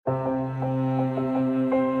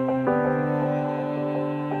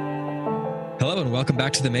and welcome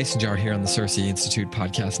back to the Mason Jar here on the Cersei Institute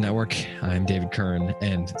Podcast Network. I'm David Kern,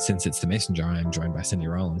 and since it's the Mason Jar, I'm joined by Cindy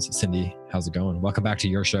Rollins. Cindy, how's it going? Welcome back to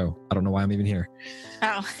your show. I don't know why I'm even here.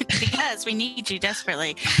 Oh, because we need you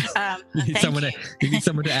desperately. You need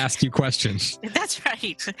someone to ask you questions. That's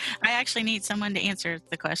right. I actually need someone to answer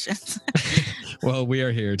the questions. Well, we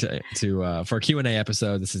are here for a Q&A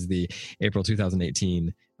episode. This is the April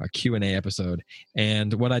 2018 Q&A episode.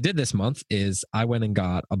 And what I did this month is I went and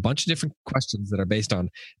got a bunch of different questions that are based on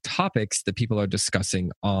topics that people are discussing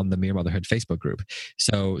on the Mere Motherhood Facebook group.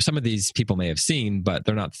 So some of these people may have seen, but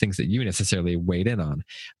they're not things that you necessarily weighed in on.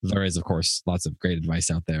 There is, of course, lots of great advice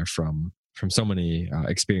out there from so many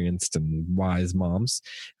experienced and wise moms.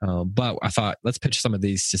 But I thought, let's pitch some of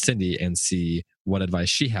these to Cindy and see what advice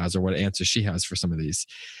she has or what answers she has for some of these.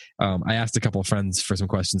 I asked a couple of friends for some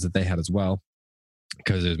questions that they had as well,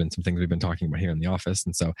 because there's been some things we've been talking about here in the office.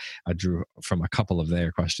 And so I drew from a couple of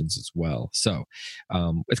their questions as well. So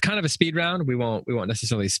it's kind of a speed round. We won't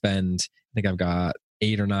necessarily spend, I think I've got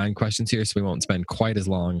 8 or 9 questions here, so we won't spend quite as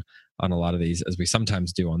long on a lot of these as we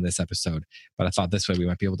sometimes do on this episode. But I thought this way we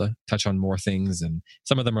might be able to touch on more things, and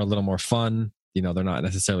some of them are a little more fun. You know, they're not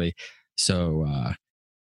necessarily so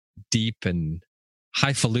deep and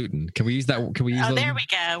highfalutin. Can we use that? Can we use? Oh, there we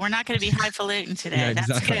go. We're not going to be highfalutin today. Yeah,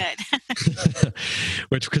 exactly. That's good.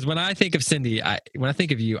 Because when I think of Cindy, when I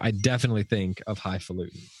think of you, I definitely think of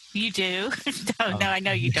highfalutin. You do? No, I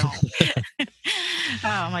know you don't.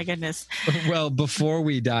 Oh my goodness. Well, before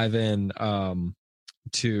we dive in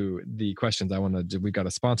to the questions, we got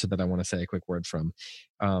a sponsor that I want to say a quick word from.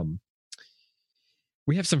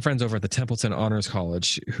 We have some friends over at the Templeton Honors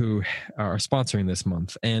College who are sponsoring this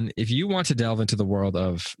month. And if you want to delve into the world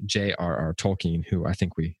of J.R.R. Tolkien, who I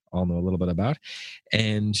think we all know a little bit about,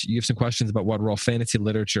 and you have some questions about what role fantasy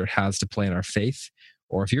literature has to play in our faith,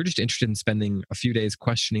 or if you're just interested in spending a few days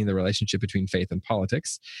questioning the relationship between faith and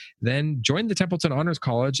politics, then join the Templeton Honors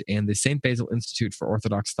College and the St. Basil Institute for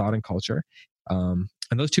Orthodox Thought and Culture. And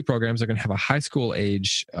those two programs are going to have a high school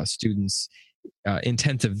age students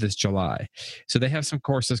intensive this July. So they have some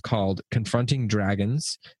courses called Confronting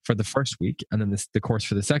Dragons for the first week. And then the course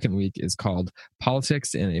for the second week is called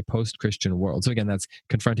Politics in a Post-Christian World. So again, that's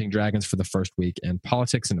Confronting Dragons for the first week and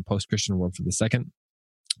Politics in a Post-Christian World for the second.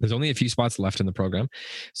 There's only a few spots left in the program.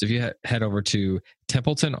 So if you head over to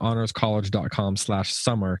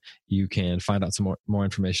TempletonHonorsCollege.com/summer, you can find out some more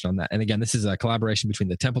information on that. And again, this is a collaboration between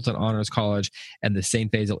the Templeton Honors College and the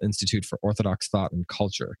St. Basil Institute for Orthodox Thought and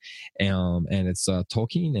Culture. And it's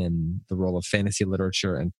Tolkien and the role of fantasy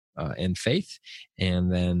literature and faith.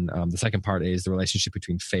 And then the second part is the relationship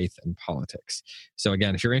between faith and politics. So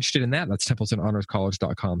again, if you're interested in that, that's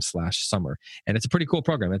TempletonHonorsCollege.com/summer. And it's a pretty cool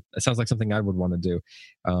program. It sounds like something I would want to do.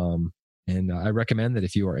 And I recommend that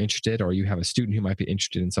if you are interested, or you have a student who might be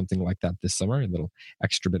interested in something like that this summer, a little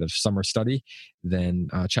extra bit of summer study, then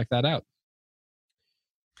check that out.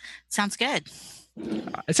 Sounds good.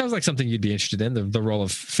 It sounds like something you'd be interested in, the role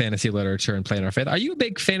of fantasy literature and playing our faith. Are you a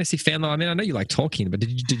big fantasy fan, though? I mean, I know you like Tolkien, but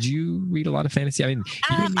did you read a lot of fantasy? I mean,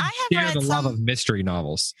 I have read a lot of mystery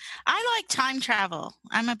novels. I like time travel.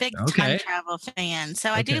 I'm a big time travel fan,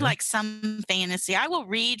 so I do like some fantasy. I will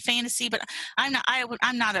read fantasy, but I'm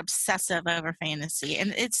not obsessive over fantasy,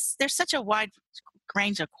 and there's such a wide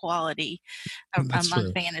range of quality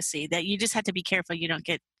among fantasy that you just have to be careful you don't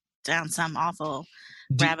get down some awful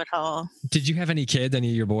rabbit hole. Did you have any kids,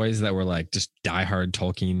 any of your boys that were like just diehard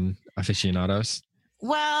Tolkien aficionados?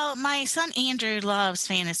 Well, my son Andrew loves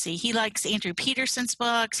fantasy. He likes Andrew Peterson's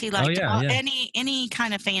books. He liked any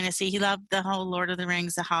kind of fantasy. He loved the whole Lord of the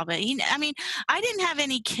Rings, The Hobbit. I didn't have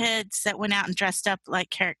any kids that went out and dressed up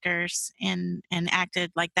like characters and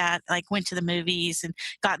acted like that, like went to the movies and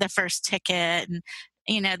got their first ticket and,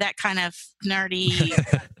 that kind of nerdy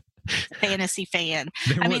fantasy fan.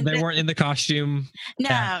 They weren't in the costume.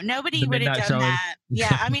 No, nobody would have done that.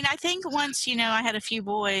 Yeah, I think once, I had a few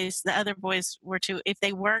boys, the other boys were too, if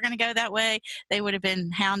they were going to go that way, they would have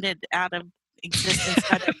been hounded out of existence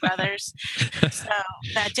by their brothers. So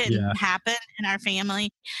that didn't happen in our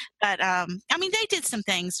family. But, they did some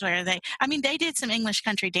things where they did some English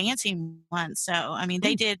country dancing once. So,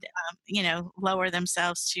 they did, lower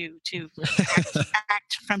themselves to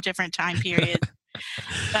act from different time periods.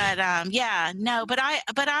 But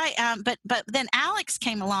but then Alex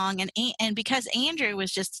came along and because Andrew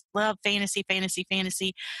was just loved fantasy,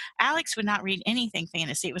 Alex would not read anything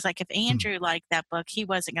fantasy. It was like if Andrew liked that book, he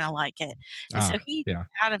wasn't going to like it. And so he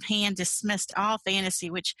out of hand dismissed all fantasy,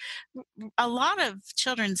 which a lot of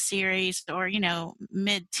children's series or,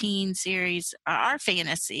 mid-teen series are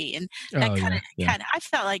fantasy. And that kind of, I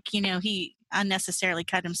felt like, he unnecessarily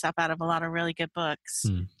cut himself out of a lot of really good books.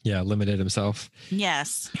 Yeah, limited himself.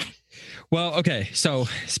 Yes. Well, okay. So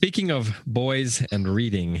speaking of boys and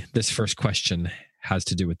reading, this first question has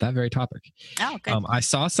to do with that very topic. Oh, good. I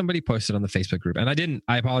saw somebody posted on the Facebook group, and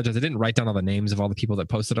I apologize, I didn't write down all the names of all the people that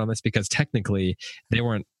posted on this because technically they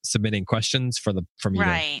weren't submitting questions for me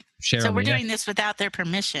right. to share. So we're doing this without their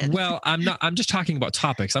permission. Well, I'm just talking about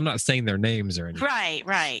topics. I'm not saying their names or anything.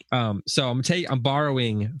 Right. So I'm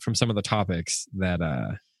borrowing from some of the topics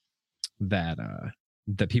that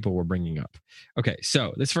people were bringing up. Okay,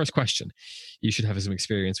 so this first question, you should have some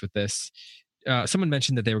experience with this. Someone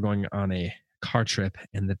mentioned that they were going on a car trip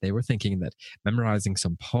and that they were thinking that memorizing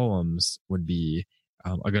some poems would be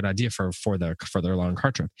a good idea for their long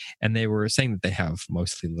car trip. And they were saying that they have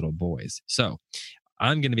mostly little boys. So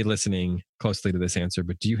I'm going to be listening closely to this answer,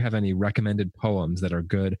 but do you have any recommended poems that are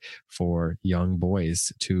good for young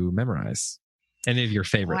boys to memorize? Any of your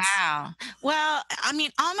favorites? Wow. Well, I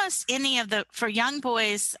mean, almost any of for young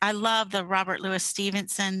boys, I love the Robert Louis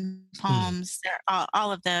Stevenson poems.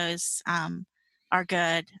 All of those are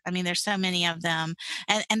good. I mean, there's so many of them,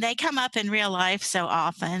 and they come up in real life so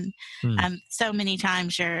often. So many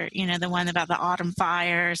times the one about the autumn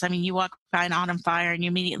fires. I mean, you walk by an autumn fire and you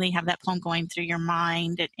immediately have that poem going through your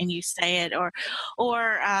mind, and you say it, or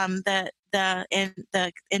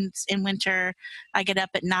in winter, I get up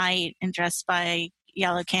at night and dressed by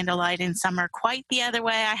yellow candlelight, in summer quite the other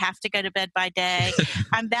way, I have to go to bed by day.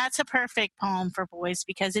 That's a perfect poem for boys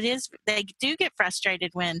because they do get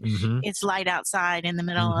frustrated when it's light outside in the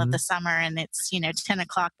middle of the summer and it's 10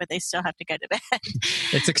 o'clock, but they still have to go to bed.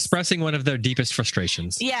 It's expressing one of their deepest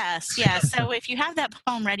frustrations. Yes. So if you have that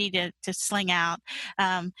poem ready to sling out,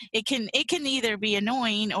 it can either be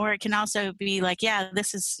annoying or it can also be like,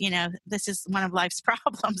 this is one of life's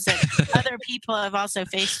problems that other people have also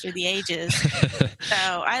faced through the ages. So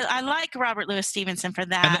I like Robert Louis Stevenson for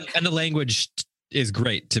that. And the language is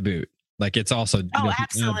great to boot. Like it's also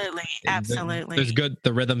absolutely. There's good.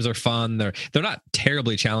 The rhythms are fun. They're not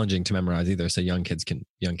terribly challenging to memorize either. So young kids can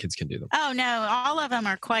do them. Oh no, all of them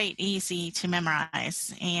are quite easy to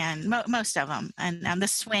memorize, and most of them. And the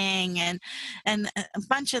swing and a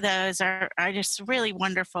bunch of those are just really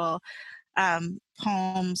wonderful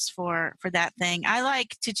poems for that thing. I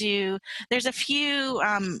like to do. There's a few.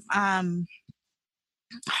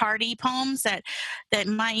 Hardy poems that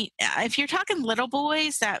might, if you're talking little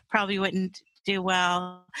boys, that probably wouldn't do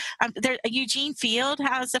well. Eugene Field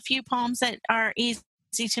has a few poems that are easy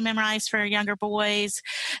to memorize for younger boys,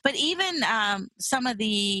 but even some of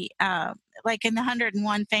the like in the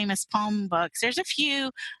 101 famous poem books, there's a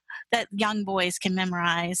few that young boys can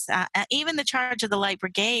memorize. Even the Charge of the Light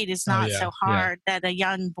Brigade is not so hard that a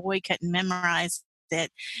young boy couldn't memorize it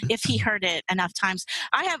if he heard it enough times.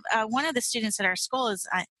 I have one of the students at our school is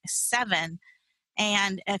 7,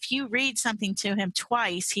 and if you read something to him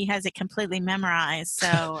twice, he has it completely memorized.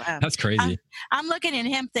 So that's crazy. I'm looking at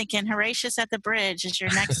him thinking Horatius at the Bridge is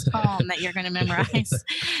your next poem that you're going to memorize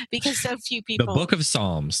because so few people. The Book of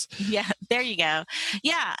Psalms. Yeah, there you go.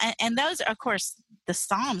 Yeah, and those, of course, the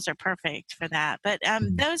Psalms are perfect for that. But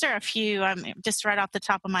those are a few just right off the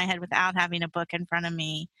top of my head without having a book in front of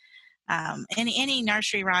me. Any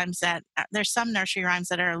nursery rhymes there's some nursery rhymes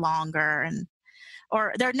that are longer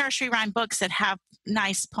or there are nursery rhyme books that have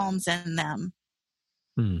nice poems in them.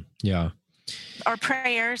 Yeah. Or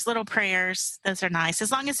little prayers. Those are nice.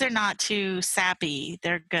 As long as they're not too sappy,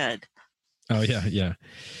 they're good. Oh yeah.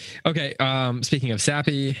 Okay. Speaking of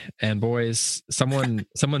sappy and boys, someone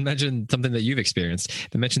mentioned something that you've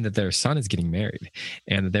experienced. They mentioned that their son is getting married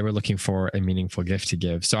and that they were looking for a meaningful gift to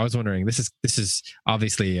give. So I was wondering, this is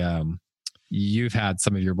obviously you've had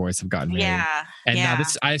some of your boys have gotten married. Yeah. And now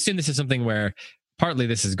I assume this is something where partly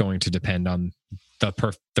this is going to depend on the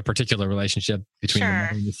particular relationship between the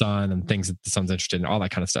mother and the son and things that the son's interested in, all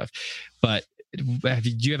that kind of stuff. But do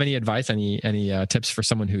you have any advice, any tips for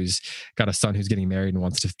someone who's got a son who's getting married and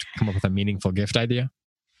wants to come up with a meaningful gift idea?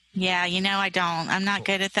 Yeah, I don't. I'm not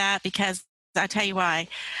good at that because I'll tell you why.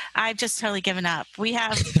 I've just totally given up. We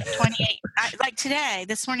have 28. Like today,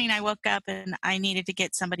 this morning I woke up and I needed to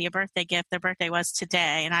get somebody a birthday gift. Their birthday was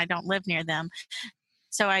today and I don't live near them.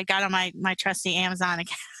 So I got on my trusty Amazon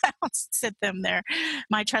account, sent them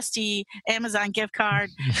my trusty Amazon gift card.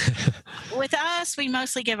 With us, we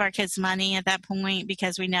mostly give our kids money at that point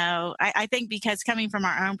because we know, I think because coming from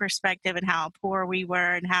our own perspective and how poor we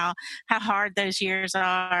were and how hard those years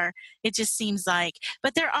are, it just seems like,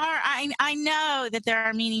 but I know that there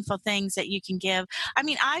are meaningful things that you can give. I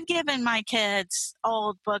mean, I've given my kids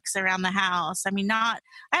old books around the house. I mean, I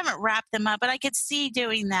haven't wrapped them up, but I could see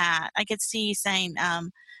doing that. I could see saying,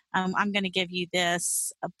 I'm going to give you a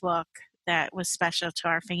book that was special to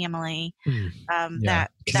our family. Yeah,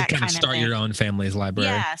 that kind of start your own family's library.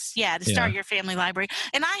 Yes, to start your family library.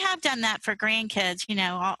 And I have done that for grandkids.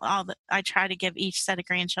 I try to give each set of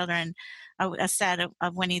grandchildren a set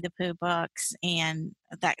of Winnie the Pooh books and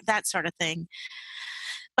that sort of thing.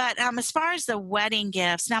 But as far as the wedding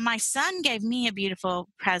gifts, now my son gave me a beautiful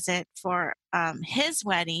present for his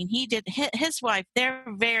wedding. He did his wife. They're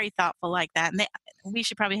very thoughtful like that, and we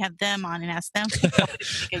should probably have them on and ask them what would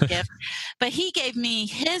be a good gift. But he gave me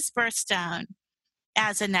his birthstone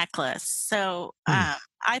as a necklace, so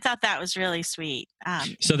I thought that was really sweet.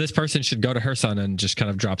 So this person should go to her son and just kind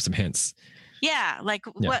of drop some hints.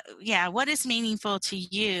 What is meaningful to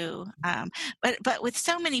you? But with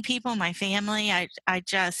so many people in my family, I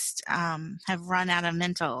just have run out of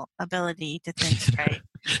mental ability to think straight.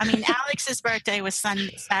 I mean, Alex's birthday was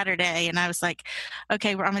Saturday, and I was like,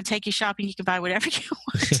 okay, I'm going to take you shopping. You can buy whatever you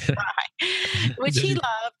want to buy, which he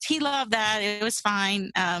loved. He loved that. It was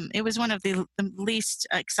fine. It was one of the least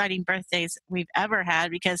exciting birthdays we've ever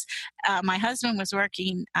had because my husband was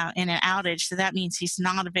working in an outage, so that means he's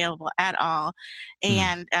not available at all.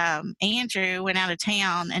 And Andrew went out of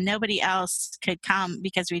town, and nobody else could come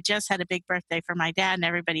because we just had a big birthday for my dad, and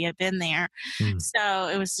everybody had been there. So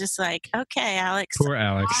it was just like, okay, Alex. Poor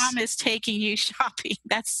Alex. Mom is taking you shopping.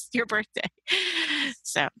 That's your birthday.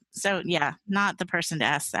 So yeah, not the person to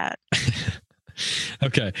ask that.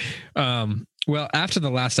 Okay. Well, after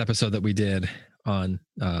the last episode that we did on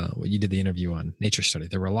you did the interview on Nature Study,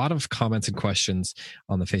 there were a lot of comments and questions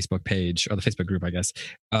on the Facebook page or the Facebook group, I guess,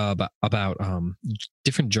 about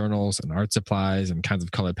different journals and art supplies and kinds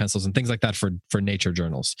of colored pencils and things like that for nature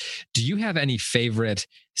journals. Do you have any favorite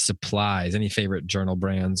supplies, any favorite journal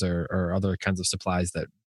brands or other kinds of supplies that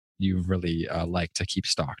you really like to keep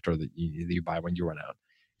stocked or that you buy when you run out?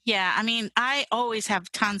 Yeah, I mean, I always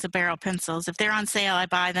have tons of barrel pencils. If they're on sale, I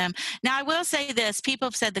buy them. Now, I will say this: people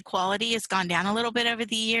have said the quality has gone down a little bit over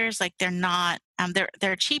the years. Like they're not,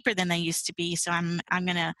 they're cheaper than they used to be. So I'm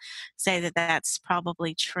going to say that that's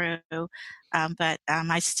probably true. But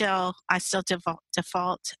I still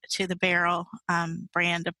default to the barrel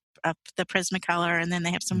brand of the Prismacolor, and then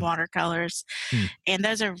they have some watercolors, and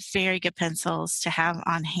those are very good pencils to have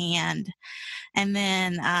on hand. And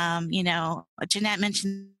then, Jeanette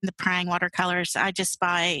mentioned the Prang watercolors. I just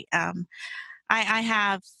buy, I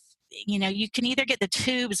have, you can either get the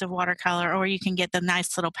tubes of watercolor or you can get the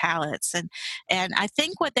nice little palettes. And I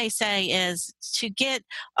think what they say is to get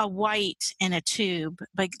a white in a tube,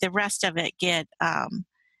 but the rest of it get,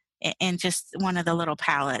 in just one of the little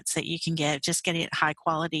palettes that you can get, just getting it high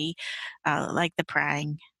quality, like the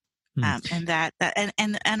Prang. And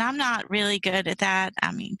I'm not really good at that.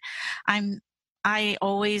 I mean, I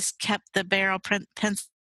always kept the barrel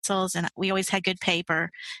pencils, and we always had good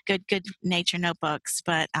paper, good nature notebooks.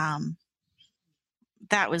 But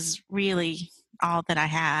that was really all that I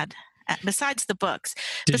had. Besides the books,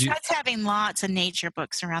 besides having lots of nature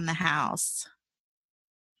books around the house.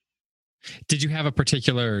 Did you have a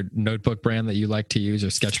particular notebook brand that you like to use,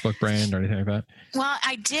 or sketchbook brand, or anything like that? Well,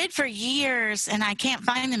 I did for years, and I can't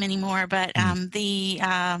find them anymore. But the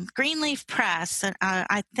Greenleaf Press,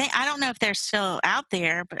 I don't know if they're still out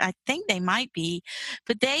there, but I think they might be.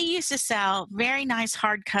 But they used to sell very nice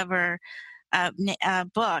hardcover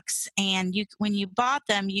books, and when you bought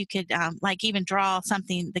them, you could like even draw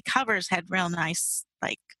something. The covers had real nice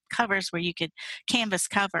like covers where you could canvas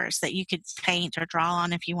covers that you could paint or draw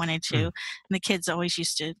on if you wanted to. And the kids always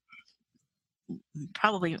used to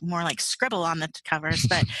probably more like scribble on the covers,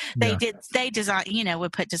 but they design,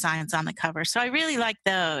 would put designs on the cover. So I really like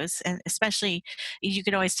those, and especially you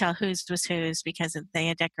could always tell whose was whose because they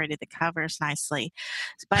had decorated the covers nicely.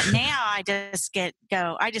 But now I just go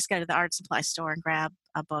to the art supply store and grab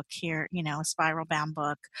a book here, a spiral bound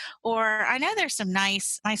book. Or I know there's some my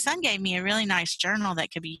son gave me a really nice journal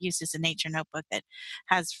that could be used as a nature notebook that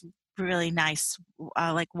has really nice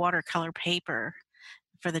like watercolor paper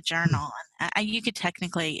for the journal. You could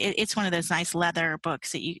technically, it's one of those nice leather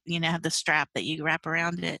books that you have the strap that you wrap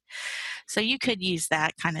around it. So you could use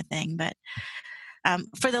that kind of thing. But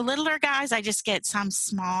for the littler guys, I just get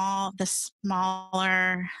smaller,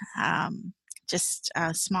 just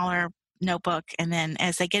a smaller notebook. And then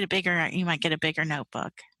as they get bigger, you might get a bigger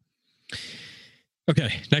notebook.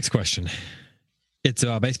 Okay. Next question. It's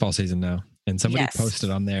baseball season now. And somebody posted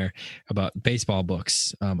on there about baseball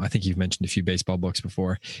books. I think you've mentioned a few baseball books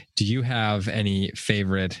before. Do you have any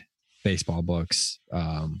favorite baseball books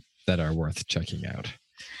that are worth checking out?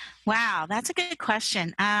 Wow, that's a good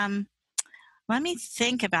question. Let me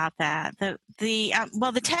think about that.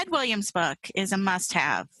 The Ted Williams book is a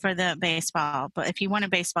must-have for the baseball. But if you want a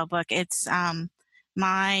baseball book, it's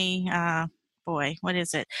boy, what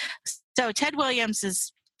is it? So Ted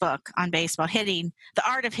Williams's book on baseball, Hitting, The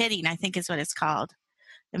Art of Hitting, I think is what it's called.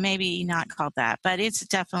 It may be not called that, but it's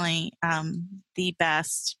definitely the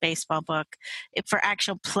best baseball book for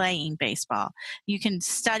actual playing baseball. You can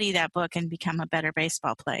study that book and become a better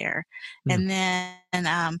baseball player. And then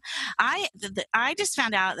I just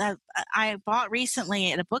found out that I bought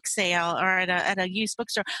recently at a book sale or at a used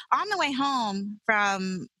bookstore on the way home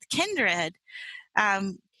from Kindred.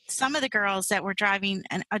 Some of the girls that were driving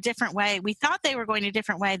a different way, we thought they were going a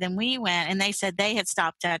different way than we went, and they said they had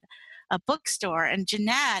stopped at a bookstore. And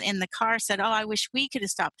Jeanette in the car said, "Oh, I wish we could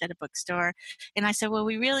have stopped at a bookstore." And I said, "Well,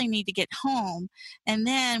 we really need to get home." And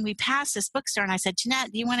then we passed this bookstore, and I said,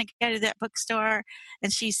 "Jeanette, do you want to go to that bookstore?"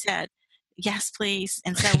 And she said, "Yes, please."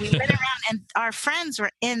 And so we went around, and our friends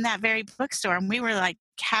were in that very bookstore, and we were like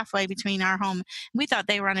halfway between our home. We thought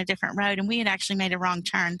they were on a different road, and we had actually made a wrong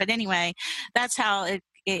turn. But anyway, that's how it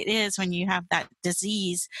is when you have that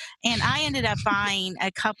disease. And I ended up buying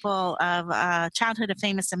a couple of Childhood of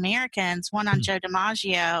Famous Americans, one on Joe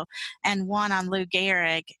DiMaggio and one on Lou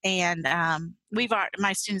Gehrig. And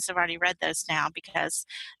my students have already read those now because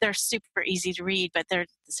they're super easy to read. But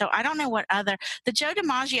so I don't know the Joe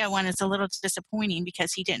DiMaggio one is a little disappointing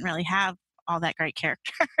because he didn't really have all that great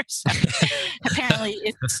character. So apparently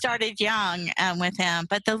it started young with him,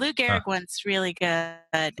 but the Lou Gehrig one's really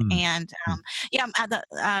good. And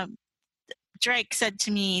Drake said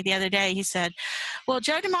to me the other day, he said, "Well,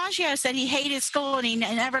 Joe DiMaggio said he hated school and he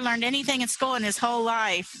never learned anything in school in his whole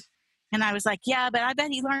life." And I was like, "Yeah, but I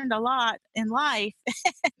bet he learned a lot in life."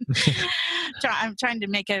 I'm trying to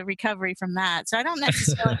make a recovery from that. So I don't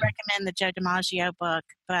necessarily recommend the Joe DiMaggio book,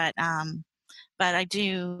 but I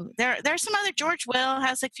do. There's some other. George Will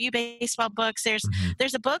has a few baseball books.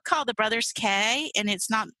 There's a book called The Brothers K, and it's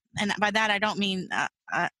not. And by that I don't mean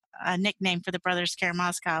a nickname for the Brothers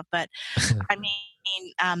Karamazov, but I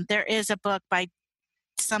mean there is a book by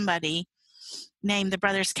somebody named The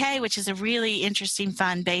Brothers K, which is a really interesting,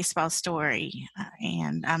 fun baseball story,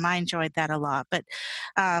 and I enjoyed that a lot. But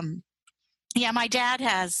my dad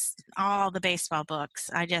has all the baseball books.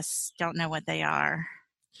 I just don't know what they are.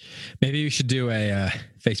 Maybe you should do a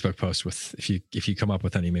Facebook post with if you come up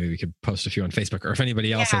with any. Maybe we could post a few on Facebook, or if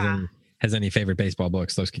anybody else has any favorite baseball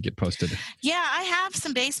books, those could get posted. Yeah, I have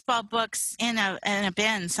some baseball books in a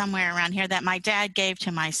bin somewhere around here that my dad gave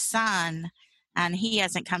to my son, and he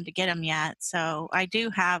hasn't come to get them yet. So I do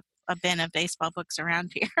have a bin of baseball books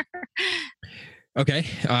around here. Okay,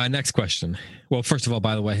 next question. Well, first of all,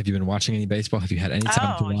 by the way, have you been watching any baseball? Have you had any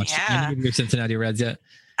time to watch any of your Cincinnati Reds yet?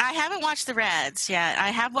 I haven't watched the Reds yet.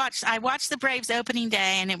 I watched the Braves opening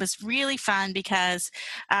day, and it was really fun because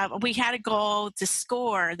we had a goal to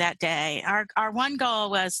score that day. Our one goal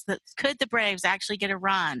was could the Braves actually get a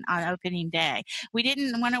run on opening day? We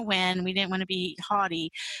didn't want to win. We didn't want to be haughty.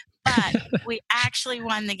 But we actually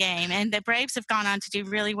won the game, and the Braves have gone on to do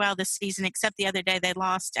really well this season, except the other day they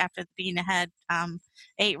lost after being ahead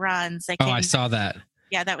 8 runs. I saw that.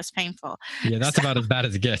 Yeah, that was painful. Yeah, that's about as bad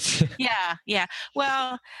as it gets. Yeah.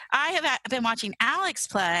 Well, I have been watching Alex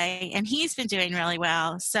play, and he's been doing really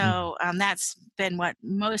well. So that's been what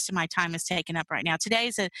most of my time is taken up right now.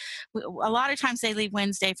 Today's a lot of times they leave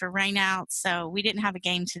Wednesday for rainouts, so we didn't have a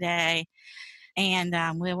game today. And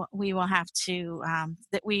we will have to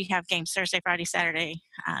that we have games Thursday, Friday, Saturday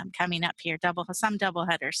coming up here, some double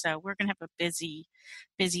headers. So we're gonna have a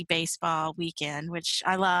busy baseball weekend, which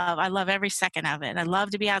I love. I love every second of it. I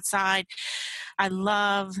love to be outside. I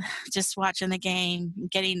love just watching the game,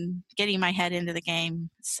 getting my head into the game.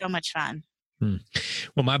 So much fun.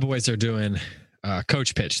 Well, my boys are doing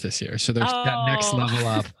coach pitch this year, so there's that next level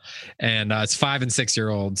up, and it's 5 and 6 year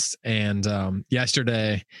olds. And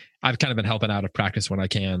yesterday I've kind of been helping out at practice when I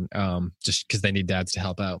can, just because they need dads to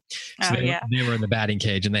help out. So they were in the batting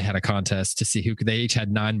cage, and they had a contest to see they each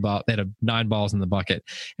had 9 balls. They had 9 balls in the bucket,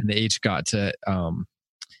 and they each got to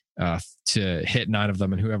hit 9 of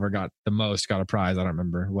them, and whoever got the most got a prize. I don't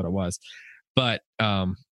remember what it was, but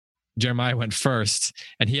Jeremiah went first,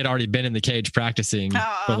 and he had already been in the cage practicing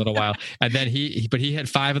for a little while. And then he hit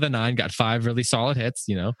 5 of the 9, got 5 really solid hits,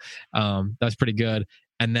 that was pretty good.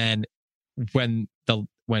 And then when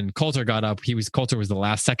Coulter got up, Coulter was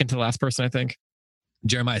the second to the last person, I think.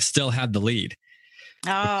 Jeremiah still had the lead.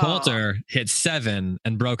 Coulter hit 7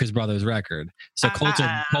 and broke his brother's record. So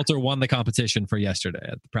Coulter won the competition for yesterday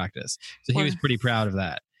at the practice. So he was pretty proud of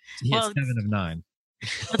that. So he hit 7 of 9.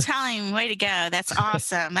 Well, tell him, way to go. That's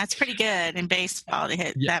awesome. That's pretty good in baseball to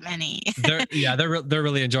hit that many. they're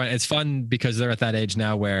really enjoying it. It's fun because they're at that age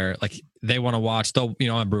now where like they want to watch. They'll, I'm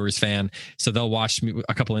a Brewers fan, so they'll watch me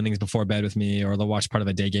a couple innings before bed with me, or they'll watch part of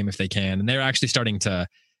a day game if they can. And they're actually starting to,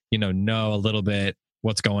 know a little bit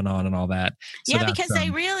what's going on and all that. So because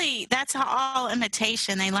that's all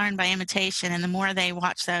imitation. They learn by imitation. And the more they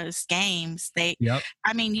watch those games,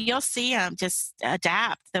 you'll see them just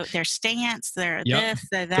adapt their stance, their this,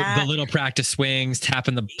 their that. The little practice swings,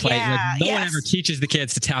 tapping the plate. Yeah, no one ever teaches the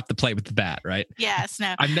kids to tap the plate with the bat, right? Yes,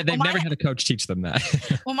 no. They've never had a coach teach them that.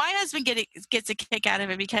 Well, my husband gets a kick out of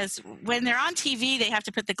it because when they're on TV, they have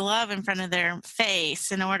to put the glove in front of their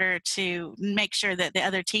face in order to make sure that the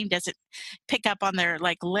other team doesn't pick up on their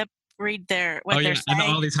lip read what they're saying. And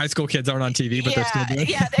all these high school kids aren't on TV, but they're still doing it.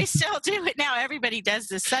 Yeah, they still do it now. Everybody does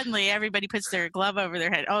this. Suddenly, everybody puts their glove over their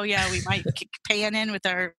head. Oh, yeah, we might pan in with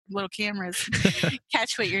our little cameras,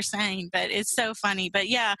 catch what you're saying. But it's so funny. But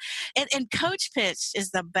yeah, and coach pitch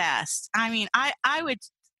is the best. I mean, I would.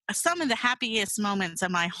 Some of the happiest moments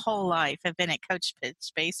of my whole life have been at coach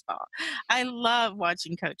pitch baseball. I love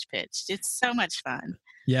watching coach pitch. It's so much fun.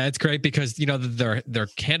 Yeah, it's great because, their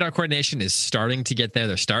hand-eye coordination is starting to get there.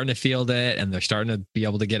 They're starting to field it, and they're starting to be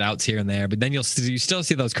able to get outs here and there. But then you still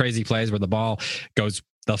see those crazy plays where the ball goes,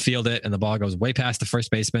 they'll field it, and the ball goes way past the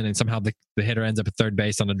first baseman, and somehow the hitter ends up at third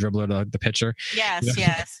base on a dribbler to the pitcher. Yes,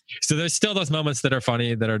 yes. So there's still those moments that are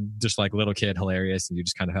funny, that are just like little kid hilarious, and you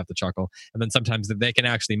just kind of have to chuckle. And then sometimes they can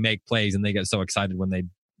actually make plays, and they get so excited when they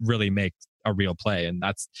really make a real play. And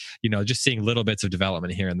that's, just seeing little bits of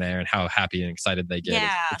development here and there and how happy and excited they get.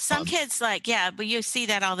 Yeah. Some kids but you see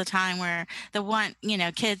that all the time where the one,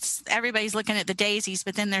 kids, everybody's looking at the daisies,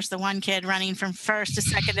 but then there's the one kid running from first to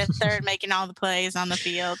second and third, making all the plays on the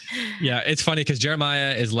field. Yeah. It's funny because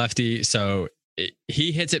Jeremiah is lefty. So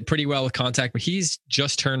he hits it pretty well with contact, but he's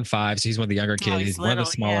just turned 5. So he's one of the younger kids. He's one of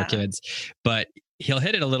the smaller kids, but he'll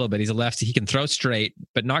hit it a little bit. He's a lefty. He can throw straight,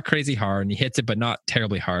 but not crazy hard. And he hits it, but not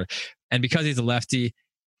terribly hard. And because he's a lefty,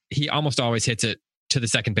 he almost always hits it to the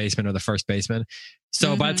second baseman or the first baseman.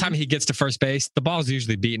 So by the time he gets to first base, the ball's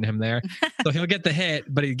usually beating him there. So he'll get the hit,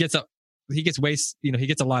 but he gets he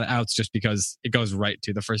gets a lot of outs just because it goes right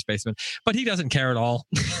to the first baseman, but he doesn't care at all.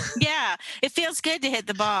 Yeah. It feels good to hit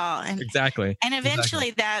the ball. And, exactly. And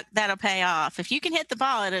eventually that'll pay off. If you can hit the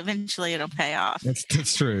ball, it'll pay off.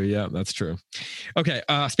 That's true. Yeah, that's true. Okay.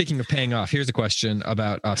 Speaking of paying off, here's a question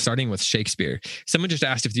about starting with Shakespeare. Someone just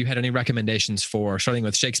asked if you had any recommendations for starting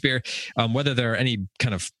with Shakespeare, whether there are any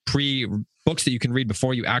kind of books that you can read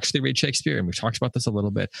before you actually read Shakespeare. And we've talked about this a little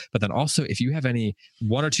bit, but then also if you have any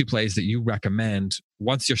 1 or 2 plays that you recommend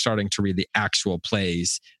once you're starting to read the actual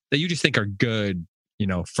plays that you just think are good,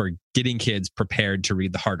 for getting kids prepared to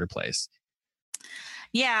read the harder plays.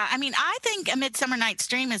 Yeah, I mean, I think A Midsummer Night's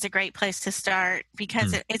Dream is a great place to start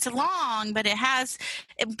because it's long, but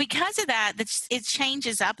because of that, it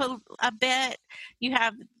changes up a bit. You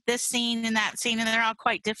have this scene and that scene, and they're all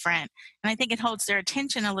quite different. And I think it holds their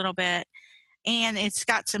attention a little bit. And it's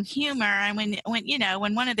got some humor. And when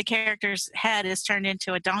one of the characters' head is turned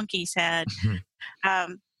into a donkey's head,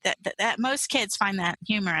 that most kids find that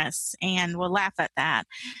humorous and will laugh at that.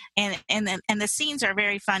 And the scenes are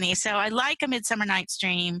very funny. So I like A Midsummer Night's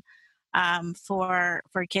Dream for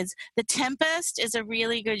kids. The Tempest is a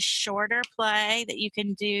really good shorter play that you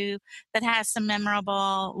can do that has some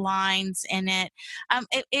memorable lines in it.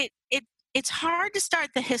 It's hard to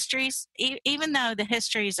start the histories, even though the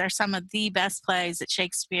histories are some of the best plays that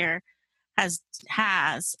Shakespeare has.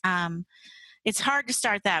 It's hard to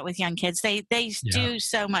start that with young kids. They do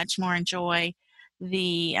so much more enjoy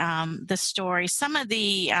the story. Some of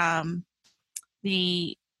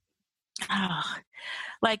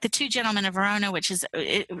like The Two Gentlemen of Verona, which is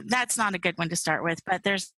that's not a good one to start with. But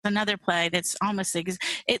there's another play that's almost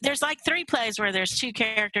there's like 3 plays where there's 2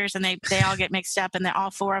 characters and they all get mixed up, and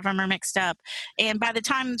all 4 of them are mixed up. And by the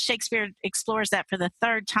time Shakespeare explores that for the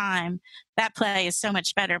 3rd time, that play is so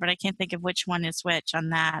much better. But I can't think of which one is which on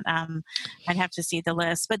that. I'd have to see the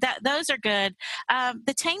list. But those are good.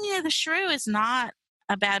 The Taming of the Shrew is not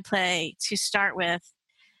a bad play to start with.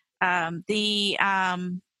 I'm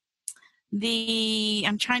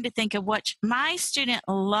trying to think of what my student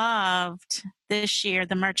loved this year,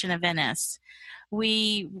 The Merchant of Venice.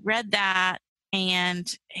 We read that and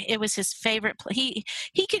it was his favorite play.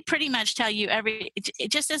 He could pretty much tell you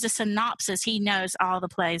just as a synopsis, he knows all the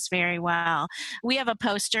plays very well. We have a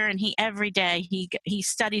poster and every day he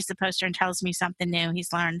studies the poster and tells me something new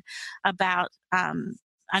he's learned about. And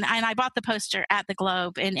I bought the poster at the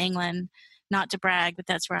Globe in England. Not to brag, but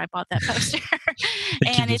that's where I bought that poster.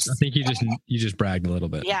 And I think you just bragged a little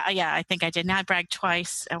bit. Yeah, I think I did. Now I bragged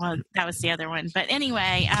twice. Well, that was the other one. But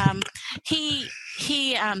anyway,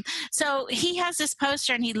 so he has this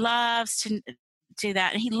poster and he loves to do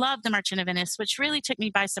that. And he loved The Merchant of Venice, which really took me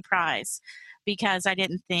by surprise because I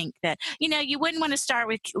didn't think that, you wouldn't want to start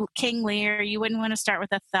with King Lear, you wouldn't want to start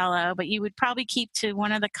with Othello, but you would probably keep to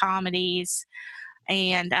one of the comedies.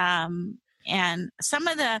 And some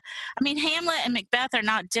of Hamlet and Macbeth are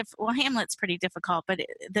not well, Hamlet's pretty difficult, but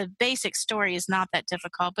the basic story is not that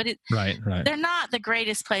difficult, but right. They're not the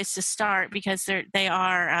greatest place to start because they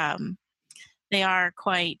are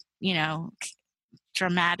quite,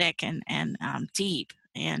 dramatic and deep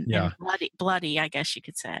and bloody, I guess you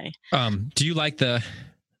could say. Do you like the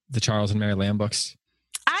Charles and Mary Lamb books?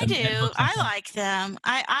 I do. I like them.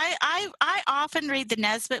 I often read the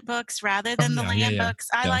Nesbit books rather than the Lamb books.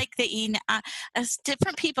 I like the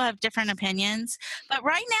different people have different opinions, but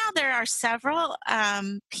right now there are several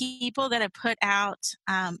people that have put out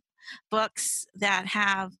books that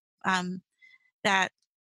have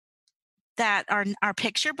that are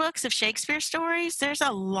picture books of Shakespeare stories. There's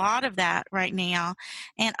a lot of that right now,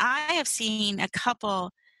 and I have seen a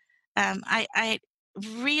couple. I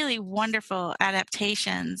really wonderful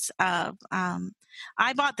adaptations of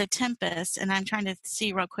I bought The Tempest, and I'm trying to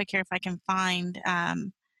see real quick here if I can find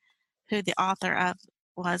who the author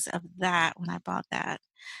was of that when I bought that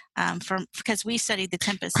because we studied The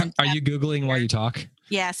Tempest. Are you Googling while you talk?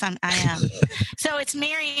 Yes, I am. So it's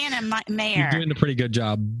Marianne Mayer. You're doing a pretty good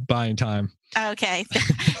job buying time. Okay.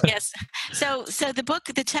 Yes. So the book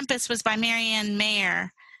The Tempest was by Marianne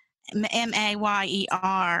Mayer,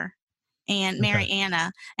 Mayer. And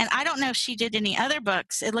Mariana. And I don't know if she did any other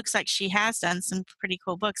books. It looks like she has done some pretty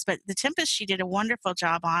cool books, but The Tempest she did a wonderful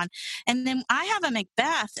job on. And then I have a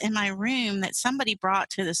Macbeth in my room that somebody brought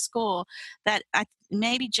to the school that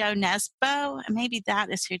maybe Joe Nesbo, maybe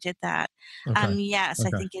that is who did that. Yes,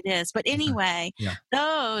 I think it is. But anyway,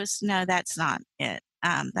 that's not it.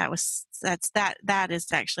 That is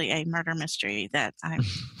actually a murder mystery that I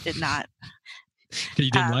did not.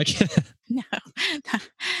 You didn't like it? No.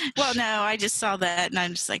 Well, no, I just saw that and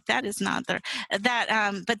I'm just like, that is not but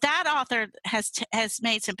that author has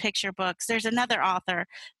made some picture books. There's another author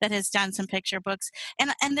that has done some picture books.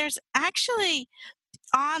 And there's actually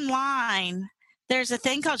online, there's a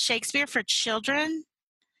thing called Shakespeare for Children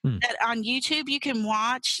that on YouTube you can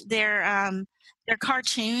watch their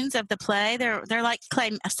cartoons of the play. They're like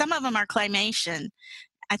some of them are claymation.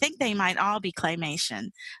 I think they might all be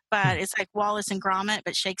claymation, but it's like Wallace and Gromit,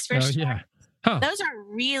 but Shakespeare. Oh, yeah. Huh. Those are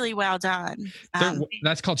really well done.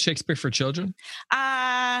 That's called Shakespeare for Children?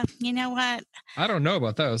 You know what? I don't know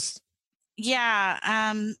about those. Yeah.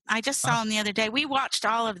 I just saw them the other day. We watched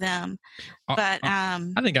all of them, but I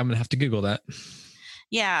think I'm going to have to Google that.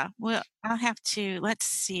 Yeah. Well, I'll have to. Let's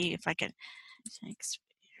see if I can. Shakespeare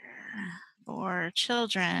for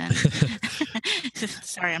Children.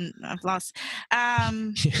 Sorry, I've lost.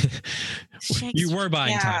 You were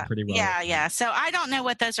buying time pretty well. Yeah. So I don't know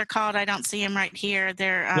what those are called. I don't see them right here.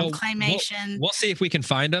 They're claymation. We'll see if we can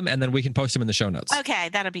find them, and then we can post them in the show notes. Okay,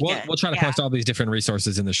 that'll be good. We'll try to post all these different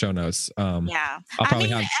resources in the show notes. Every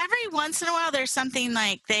once in a while, there's something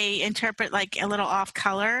like they interpret like a little off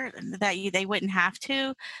color that they wouldn't have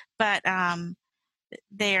to, but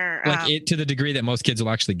they're like to the degree that most kids will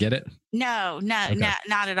actually get it. No, not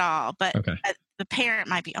at all. But the parent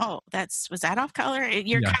might be, was that off color?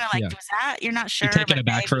 You're kind of like, was that? You're not sure. You're taking it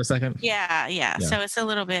back for a second. Yeah. So it's a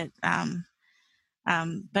little bit. But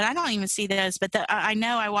I don't even see those. But I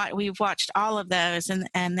know we've watched all of those,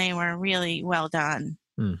 and they were really well done.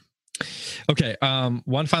 Okay.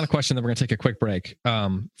 One final question, then we're going to take a quick break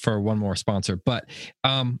for one more sponsor. But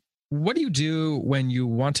what do you do when you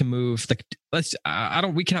want to move?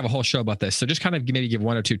 We can have a whole show about this. So just kind of maybe give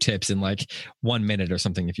one or two tips in like 1 minute or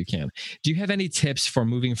something if you can. Do you have any tips for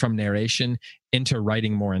moving from narration into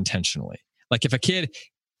writing more intentionally? Like if a kid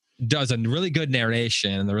does a really good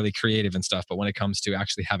narration and they're really creative and stuff, but when it comes to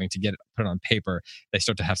actually having to get it put on paper, they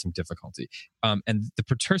start to have some difficulty. And the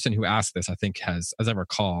person who asked this, I think has, as I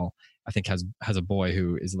recall, has a boy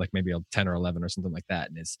who is like maybe 10 or 11 or something like that,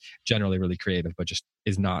 and is generally really creative, but just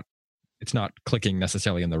it's not clicking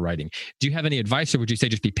necessarily in the writing. Do you have any advice, or would you say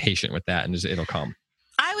just be patient with that and it'll come?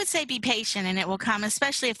 I would say be patient and it will come,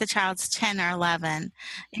 especially if the child's 10 or 11.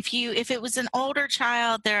 If it was an older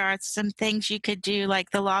child, there are some things you could do,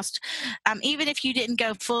 like the even if you didn't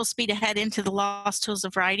go full speed ahead into the Lost Tools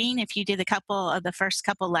of Writing, if you did the first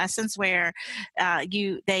couple lessons where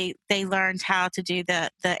they learned how to do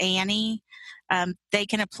the Annie, they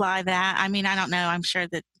can apply that. I mean, I don't know. I'm sure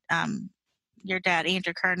that your dad,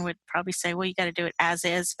 Andrew Kern, would probably say, well, you got to do it as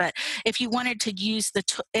is. But if you wanted to use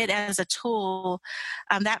it as a tool,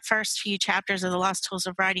 that first few chapters of the Lost Tools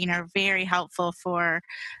of Writing are very helpful for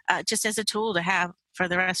just as a tool to have for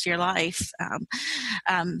the rest of your life.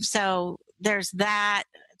 So there's that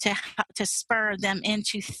to spur them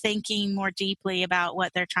into thinking more deeply about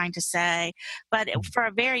what they're trying to say. But for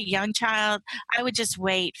a very young child, I would just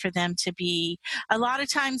wait for them to be, a lot of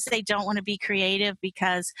times they don't want to be creative,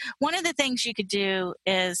 because one of the things you could do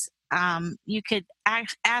is you could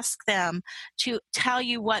ask them to tell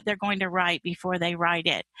you what they're going to write before they write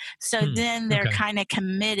it. So then they're kind of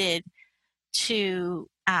committed to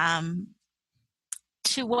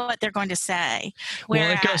what they're going to say.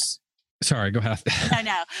 Well, it goes. Sorry, go ahead.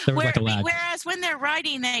 No. Whereas when they're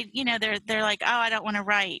writing, they're like, oh, I don't want to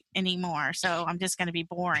write anymore, so I'm just going to be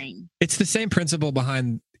boring. It's the same principle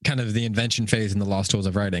behind kind of the invention phase in the Lost Tools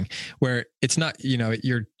of Writing, where it's not,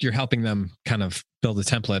 you're helping them kind of build a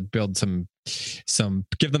template, build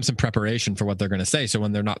give them some preparation for what they're going to say. So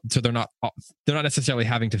when they're not necessarily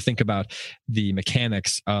having to think about the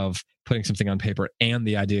mechanics of putting something on paper and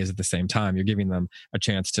the ideas at the same time. You're giving them a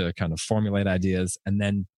chance to kind of formulate ideas and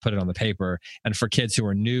then put it on the paper. And for kids who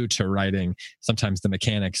are new to writing, sometimes the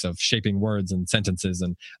mechanics of shaping words and sentences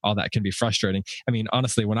and all that can be frustrating. I mean,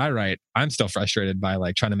 honestly, when I write, I'm still frustrated by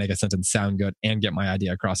like trying to make a sentence sound good and get my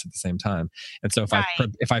idea across at the same time. And so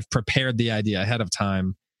if I've prepared the idea ahead of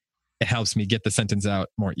time, it helps me get the sentence out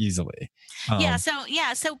more easily. So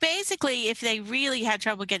basically, if they really had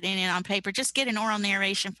trouble getting it on paper, just get an oral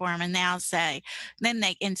narration for them, and then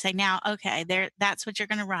they can say, now, okay, that's what you're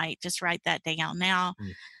going to write. Just write that down. Now,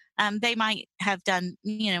 they might have done,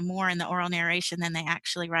 more in the oral narration than they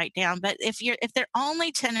actually write down. But if they're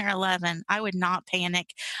only 10 or 11, I would not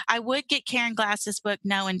panic. I would get Karen Glass's book,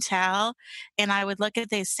 Know and Tell, and I would look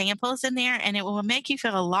at the samples in there, and it will make you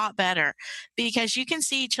feel a lot better, because you can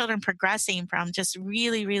see children progressing from just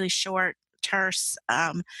really, really short, terse,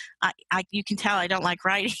 you can tell I don't like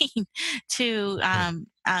writing, to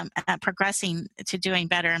progressing to doing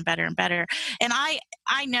better and better and better. And I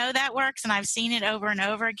know that works, and I've seen it over and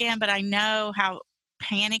over again, but I know how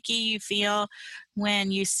panicky you feel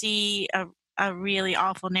when you see a really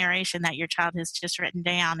awful narration that your child has just written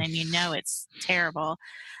down, and it's terrible.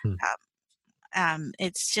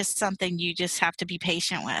 It's just something you just have to be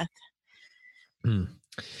patient with.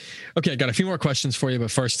 Okay, I got a few more questions for you, but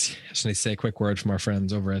first, I just need to say a quick word from our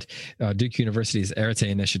friends over at Duke University's Arete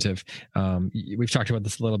Initiative. We've talked about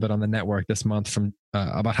this a little bit on the network this month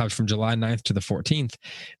about how from July 9th to the 14th,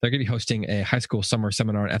 they're going to be hosting a high school summer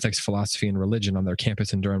seminar on ethics, philosophy, and religion on their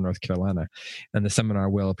campus in Durham, North Carolina. And the seminar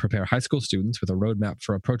will prepare high school students with a roadmap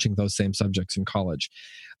for approaching those same subjects in college.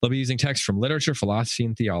 They'll be using texts from literature, philosophy,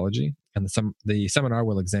 and theology. And the seminar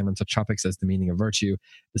will examine such topics as the meaning of virtue,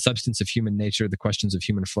 the substance of human nature, the questions of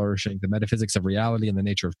human flourishing, the metaphysics of reality, and the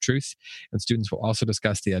nature of truth. And students will also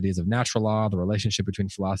discuss the ideas of natural law, the relationship between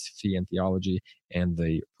philosophy and theology, and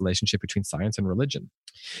the relationship between science and religion.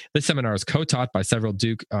 This seminar is co-taught by several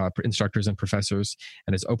Duke instructors and professors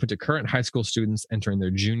and is open to current high school students entering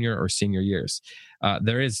their junior or senior years.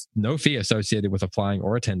 There is no fee associated with applying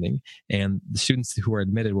or attending, and the students who are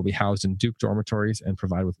admitted will be housed in Duke dormitories and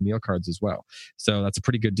provided with meal cards as well. So that's a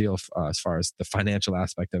pretty good deal as far as the financial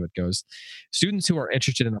aspect of it goes. Students who are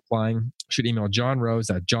interested in applying should email John Rose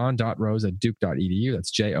at john.rose@duke.edu.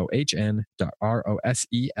 That's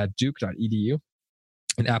john.rose@duke.edu.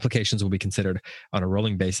 And applications will be considered on a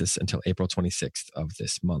rolling basis until April 26th of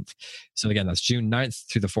this month. So again, that's June 9th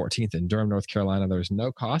through the 14th in Durham, North Carolina. There's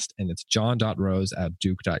no cost, and it's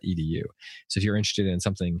john.rose@duke.edu. So if you're interested in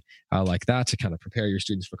something like that to kind of prepare your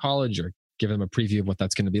students for college or give them a preview of what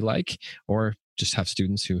that's going to be like, or just have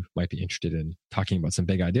students who might be interested in talking about some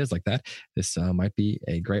big ideas like that, this might be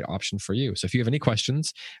a great option for you. So if you have any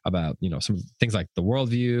questions about, some things like the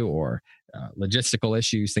worldview or logistical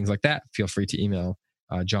issues, things like that, feel free to email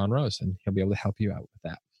John Rose, and he'll be able to help you out with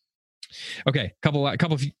that. Okay, couple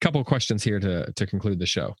of questions here to conclude the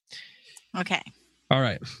show. Okay. All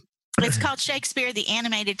right. It's called Shakespeare: The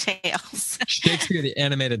Animated Tales. Shakespeare: The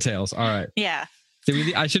Animated Tales. All right. Yeah.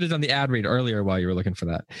 I should have done the ad read earlier while you were looking for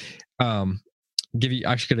that. I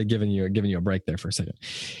should have given you a break there for a second.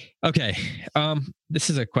 Okay. This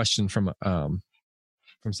is a question from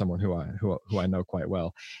someone who I know quite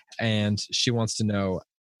well, and she wants to know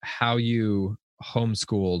how you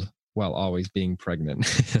homeschooled while always being pregnant.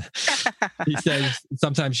 He says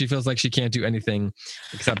sometimes she feels like she can't do anything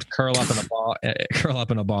except curl up in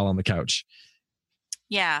a ball on the couch.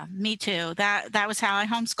 Yeah, me too. That was how I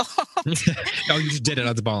homeschooled. Oh, you just did it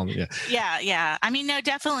at the ball. Yeah. Yeah. I mean, no,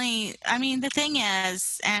 definitely. I mean, the thing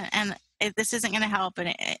is, and this isn't going to help.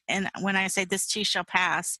 And when I say this too shall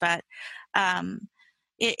pass, but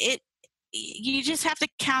you just have to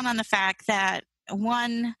count on the fact that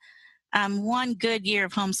one good year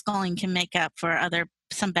of homeschooling can make up for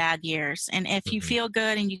some bad years. And if you feel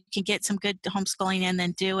good and you can get some good homeschooling in,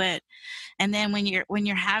 then do it. And then when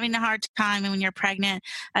you're having a hard time and when you're pregnant,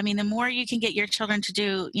 I mean, the more you can get your children to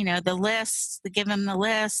do, the lists, give them the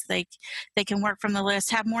list, they can work from the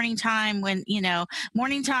list, have morning time when,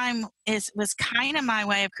 morning time was kind of my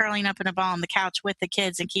way of curling up in a ball on the couch with the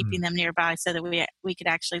kids and keeping them nearby so that we could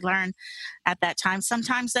actually learn at that time.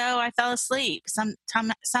 Sometimes though, I fell asleep.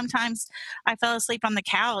 Sometimes I fell asleep on the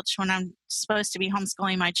couch when I'm supposed to be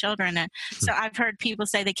homeschooling my children. And so I've heard people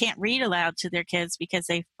say they can't read aloud to their kids because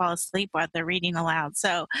they fall asleep while they're reading aloud.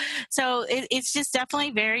 So it's just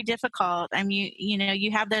definitely very difficult. I mean,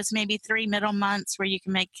 you have those maybe 3 middle months where you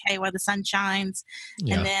can make hay while the sun shines,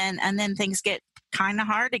 and then things get kind of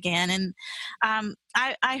hard again. And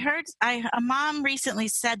I heard a mom recently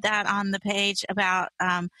said that on the page about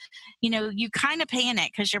you kind of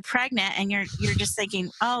panic because you're pregnant and you're just thinking,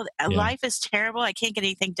 oh, life is terrible, I can't get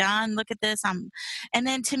anything done, look at this. And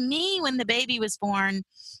then to me, when the baby was born,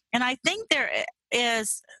 and I think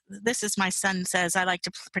this is my son says, I like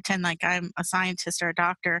to pretend like I'm a scientist or a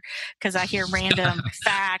doctor because I hear random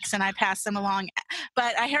facts and I pass them along.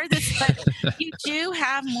 But I heard this, but you do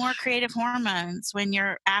have more creative hormones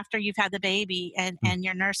after you've had the baby and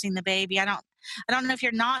you're nursing the baby. I don't know if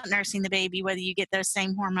you're not nursing the baby, whether you get those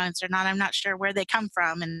same hormones or not. I'm not sure where they come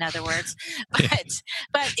from, in other words.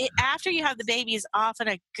 But after you have the baby is often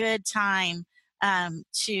a good time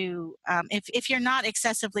if you're not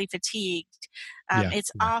excessively fatigued,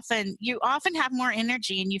 you often have more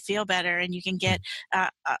energy and you feel better and you can get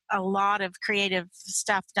a lot of creative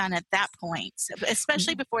stuff done at that point,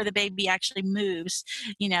 especially before the baby actually moves.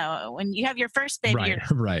 When you have your first baby, you're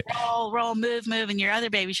roll, move, and your other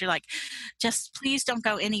babies, you're like, just please don't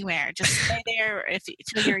go anywhere. Just stay there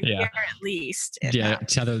till you're here at least.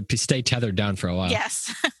 Stay tethered down for a while.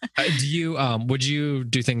 Yes. Would you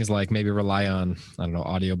do things like maybe rely on, I don't know,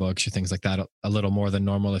 audiobooks or things like that a little more than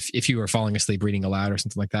normal? If you were falling asleep reading aloud or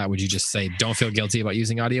something like that, would you just say, don't feel guilty about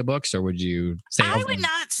using audiobooks, or would you say? I would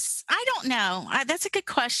not. I don't know. That's a good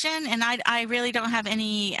question. And I really don't have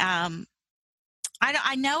any,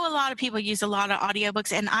 I know a lot of people use a lot of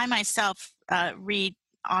audiobooks, and I myself read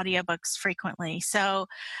audiobooks frequently. So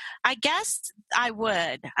I guess I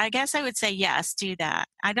would say yes, do that.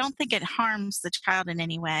 I don't think it harms the child in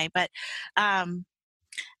any way, but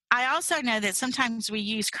I also know that sometimes we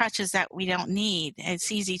use crutches that we don't need.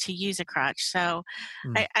 It's easy to use a crutch. So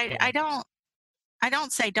I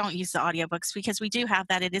don't say don't use the audiobooks, because we do have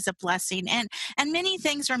that. It is a blessing. And many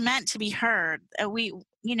things are meant to be heard. We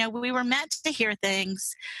were meant to hear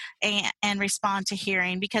things and respond to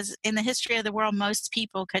hearing, because in the history of the world, most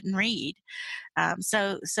people couldn't read.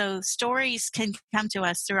 So stories can come to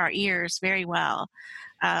us through our ears very well.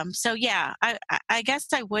 I guess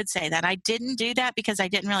I would say that. I didn't do that because I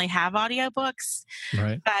didn't really have audiobooks.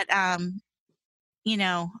 Right. But I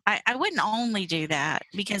wouldn't only do that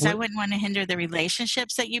because I wouldn't want to hinder the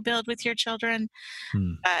relationships that you build with your children.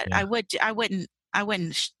 But I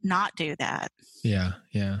wouldn't not do that. Yeah.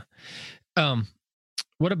 Yeah.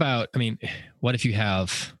 What about, what if you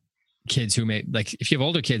have kids who if you have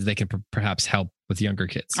older kids, they can perhaps help with younger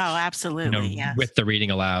kids. Oh, absolutely. Yes. With the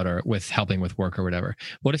reading aloud or with helping with work or whatever.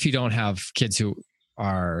 What if you don't have kids who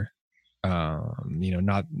are,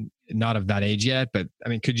 not of that age yet, but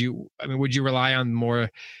would you rely on more,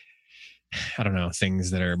 I don't know,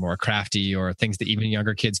 things that are more crafty or things that even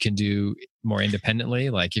younger kids can do more independently?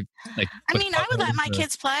 I would let my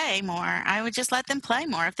kids play more. I would just let them play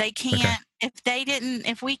more. If they can't,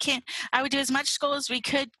 if we can't, I would do as much school as we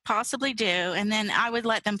could possibly do. And then I would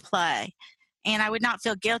let them play. And I would not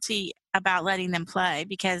feel guilty about letting them play,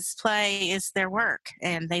 because play is their work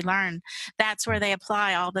and they learn. That's where they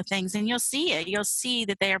apply all the things. And you'll see it. You'll see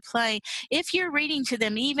that they are playing. If you're reading to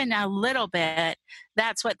them even a little bit,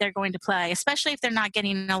 that's what they're going to play, especially if they're not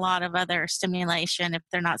getting a lot of other stimulation, if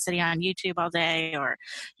they're not sitting on YouTube all day or,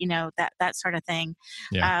 that sort of thing.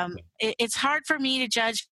 Yeah. It's hard for me to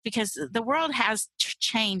judge because the world has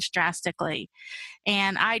changed drastically.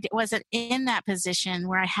 And I wasn't in that position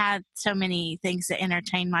where I had so many things to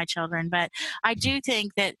entertain my children. But I do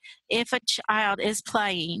think that if a child is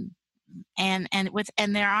playing and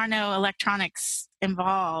there are no electronics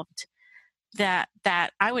involved, that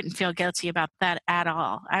I wouldn't feel guilty about that at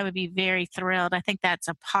all. I would be very thrilled. I think that's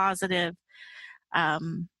a positive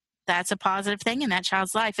thing in that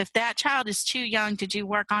child's life. If that child is too young to do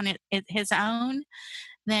work on it his own,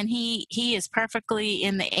 then he is perfectly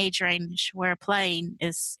in the age range where playing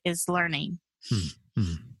is learning.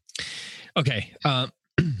 Mm-hmm. Okay.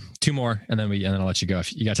 2 more, and then I'll let you go.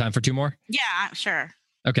 If you got time for 2 more? Yeah, sure.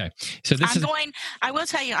 Okay. So I will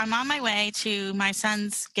tell you, I'm on my way to my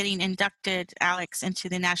son's getting inducted, Alex, into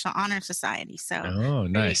the National Honor Society. So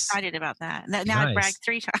nice. Pretty excited about that. Now nice. I bragged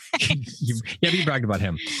 3 times. you bragged about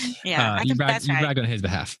him. Yeah. You bragged on his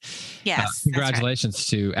behalf. Yes. Congratulations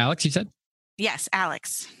to Alex, you said? Yes,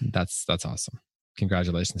 Alex. That's awesome.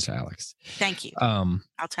 Congratulations to Alex. Thank you. I'll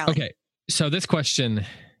tell him. Okay. So this question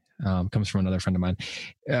comes from another friend of mine.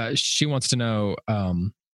 She wants to know,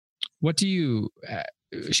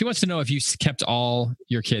 she wants to know if you kept all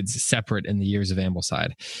your kids separate in the years of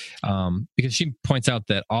Ambleside, because she points out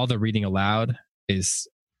that all the reading aloud is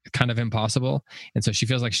kind of impossible. And so she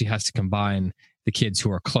feels like she has to combine the kids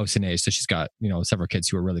who are close in age. So she's got, several kids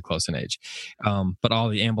who are really close in age. But all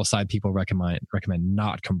the Ambleside people recommend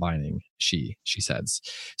not combining, she says.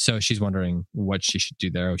 So she's wondering what she should do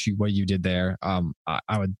there, what you did there. I'm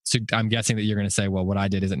guessing that you're going to say, well, what I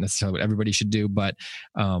did isn't necessarily what everybody should do, but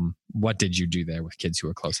what did you do there with kids who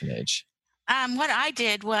are close in age? What I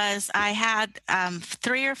did was I had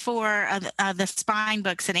 3 or 4 of the spine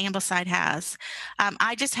books that Ambleside has.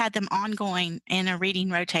 I just had them ongoing in a reading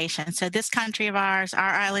rotation. So This Country of Ours, Our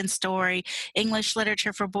Island Story, English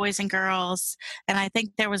Literature for Boys and Girls, and I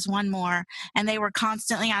think there was one more. And they were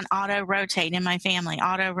constantly on auto-rotate in my family,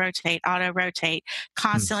 auto-rotate,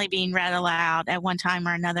 constantly being read aloud at one time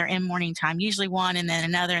or another in morning time, usually one and then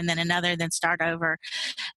another, then start over.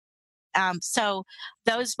 So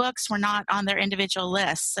those books were not on their individual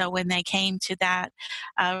lists. So when they came to that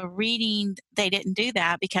reading, they didn't do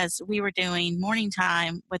that because we were doing morning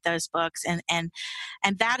time with those books. And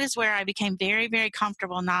that is where I became very, very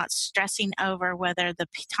comfortable not stressing over whether the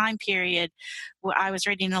time period I was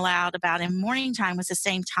reading aloud about in morning time was the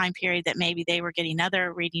same time period that maybe they were getting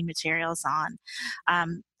other reading materials on.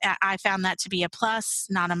 I found that to be a plus,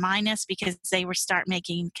 not a minus, because they were start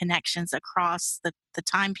making connections across the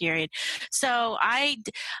time period. So I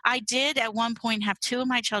did at one point have 2 of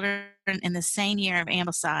my children in the same year of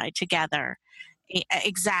Ambleside together,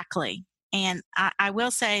 exactly. And I will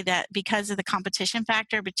say that because of the competition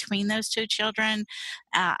factor between those 2 children,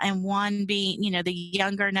 and one being, the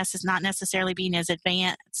younger not necessarily being as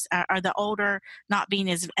advanced, or the older not being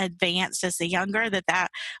as advanced as the younger, that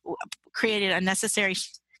created unnecessary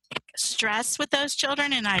stress with those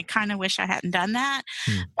children, and I kind of wish I hadn't done that.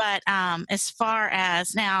 But as far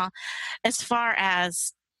as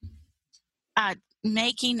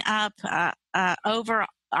making up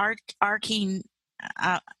overarching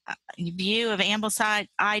view of Ambleside,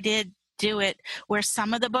 I did do it where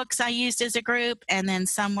some of the books I used as a group, and then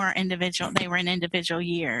some were individual. They were in individual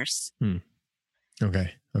years.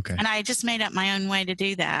 Okay. And I just made up my own way to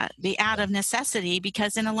do that, out of necessity,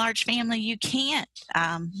 because in a large family, you can't,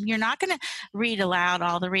 you're not going to read aloud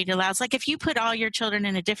all the read alouds. Like if you put all your children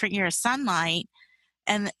in a different year of sunlight,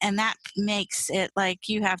 and that makes it like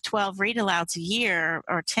you have 12 read alouds a year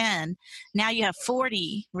or 10. Now you have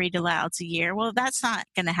 40 read alouds a year. Well, that's not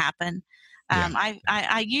going to happen.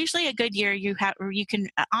 I usually a good year you can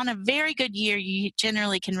on a very good year you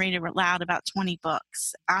generally can read aloud about 20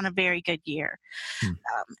 books on a very good year,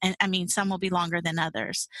 and I mean some will be longer than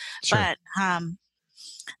others, sure.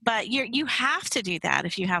 But you have to do that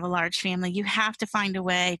if you have a large family. You have to find a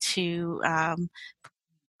way to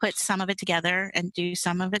put some of it together and do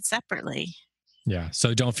some of it separately. Yeah.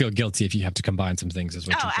 So don't feel guilty if you have to combine some things as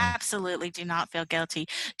well. Oh, absolutely. Do not feel guilty.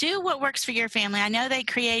 Do what works for your family. I know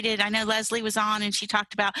Leslie was on and she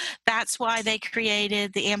talked about that's why they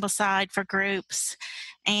created the Ambleside for groups.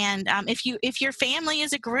 And if your family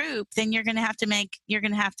is a group, then you're going to have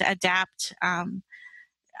to adapt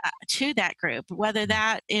to that group, whether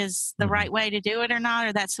that is the right way to do it or not,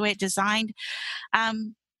 or that's the way it's designed.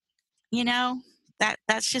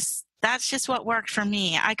 That's just what worked for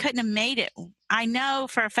me. I couldn't have made it. I know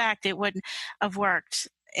for a fact it wouldn't have worked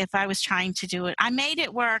if I was trying to do it. I made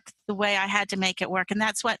it work the way I had to make it work, and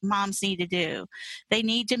that's what moms need to do. They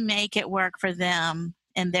need to make it work for them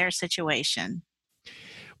in their situation.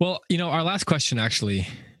 Well, our last question actually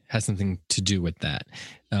has something to do with that.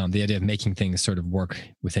 The idea of making things sort of work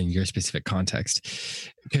within your specific context.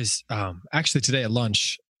 Because actually today at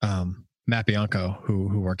lunch, Matt Bianco,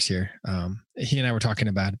 who works here, he and I were talking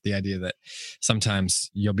about the idea that sometimes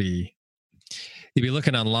you'll be you'll be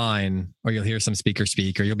looking online, or you'll hear some speaker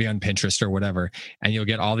speak, or you'll be on Pinterest or whatever, and you'll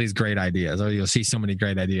get all these great ideas, or you'll see so many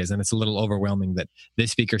great ideas. And it's a little overwhelming that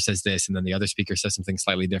this speaker says this, and then the other speaker says something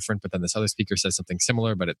slightly different, but then this other speaker says something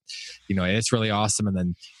similar, but it's really awesome. And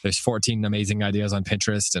then there's 14 amazing ideas on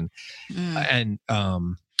Pinterest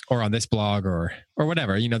or on this blog or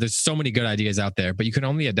whatever. There's so many good ideas out there, but you can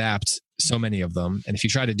only adapt so many of them. And if you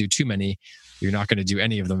try to do too many, you're not going to do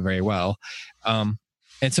any of them very well.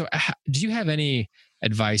 And so do you have any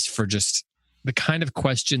advice for just the kind of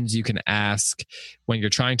questions you can ask when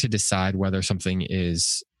you're trying to decide whether something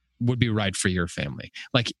would be right for your family?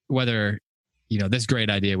 Like whether, this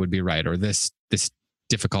great idea would be right, or this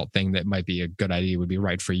difficult thing that might be a good idea would be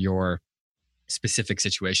right for your specific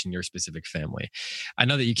situation, your specific family. I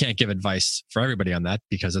know that you can't give advice for everybody on that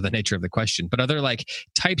because of the nature of the question, but are there like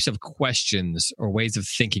types of questions or ways of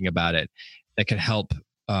thinking about it that could help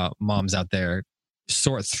moms out there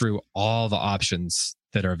sort through all the options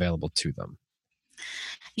that are available to them?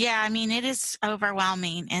 Yeah, I mean, it is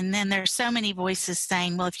overwhelming. And then there's so many voices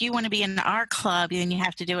saying, well, if you want to be in our club, then you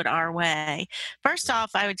have to do it our way. First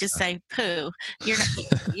off, I would just say, poo. You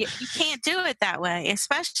can't do it that way,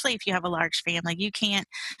 especially if you have a large family. You can't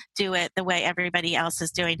do it the way everybody else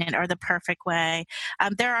is doing it or the perfect way.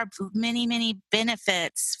 There are many, many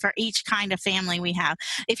benefits for each kind of family we have.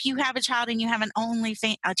 If you have a child and you have an only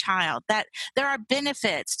child, that there are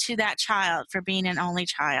benefits to that child for being an only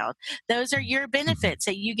child. Those are your benefits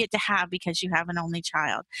that you get to have because you have an only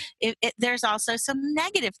child. There's also some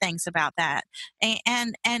negative things about that,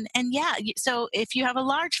 and yeah. So if you have a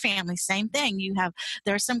large family, same thing.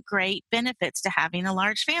 There's some great benefits to having a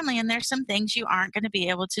large family, and there's some things you aren't going to be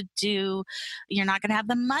able to do. You're not going to have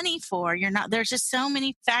the money for. There's just so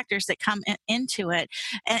many factors that come into it,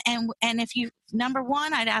 and if you number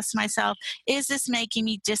one, I'd ask myself, is this making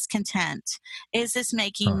me discontent? Is this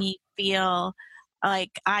making me feel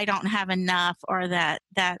like I don't have enough, or that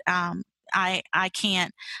I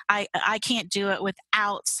can't do it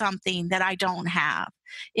without something that I don't have.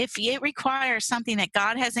 If it requires something that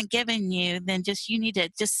God hasn't given you, then you need to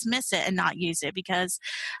dismiss it and not use it because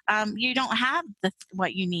you don't have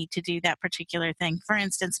what you need to do that particular thing. For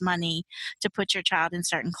instance, money to put your child in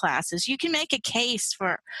certain classes. You can make a case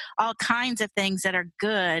for all kinds of things that are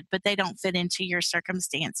good, but they don't fit into your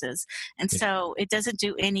circumstances. And so it doesn't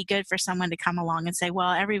do any good for someone to come along and say,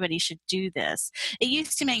 well, everybody should do this. It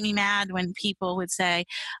used to make me mad when people would say,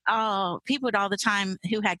 people would all the time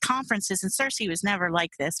who had conferences, and Cersei was never like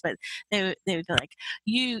this, but they would be like,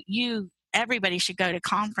 everybody should go to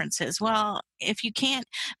conferences. Well, if you can't,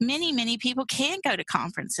 many people can't go to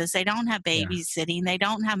conferences. They don't have babysitting. They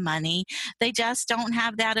don't have money. They just don't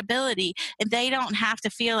have that ability. And they don't have to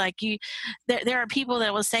feel like there are people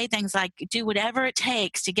that will say things like, do whatever it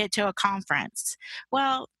takes to get to a conference.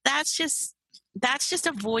 Well, that's just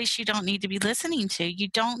a voice you don't need to be listening to. You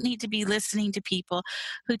don't need to be listening to people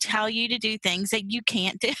who tell you to do things that you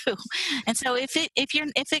can't do. And so if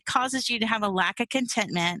it causes you to have a lack of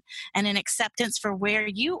contentment and an acceptance for where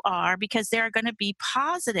you are, because there are going to be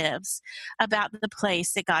positives about the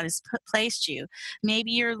place that God has placed you.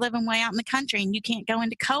 Maybe you're living way out in the country and you can't go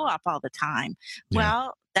into co-op all the time. Yeah.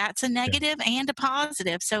 Well, that's a negative and a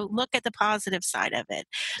positive. So look at the positive side of it.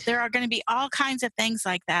 There are going to be all kinds of things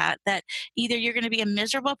like that either you're going to be a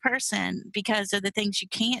miserable person because of the things you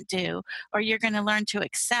can't do, or you're going to learn to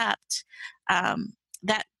accept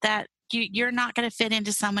that you're not going to fit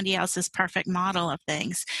into somebody else's perfect model of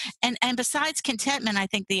things. And besides contentment, I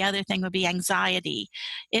think the other thing would be anxiety.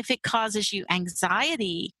 If it causes you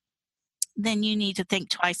anxiety, then you need to think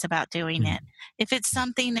twice about doing it. If it's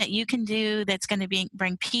something that you can do that's going to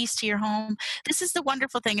bring peace to your home, this is the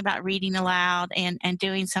wonderful thing about reading aloud and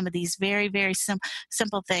doing some of these very, very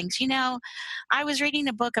simple things. I was reading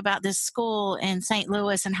a book about this school in St.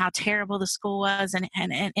 Louis and how terrible the school was, and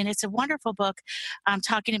it's a wonderful book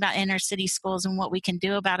talking about inner city schools and what we can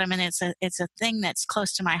do about them, and it's a thing that's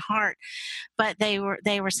close to my heart. But they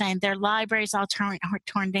were saying their libraries all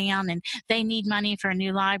torn down, and they need money for a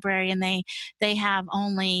new library, and they have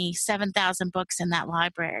only 7,000 books in that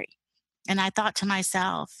library. And I thought to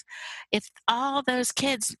myself, if all those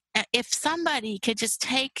kids, if somebody could just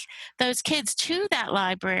take those kids to that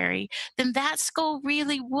library, then that school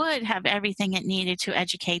really would have everything it needed to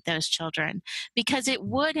educate those children, because it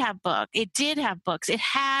would have books. It did have books. It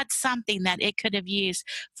had something that it could have used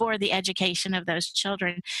for the education of those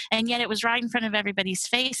children. And yet it was right in front of everybody's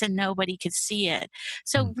face and nobody could see it.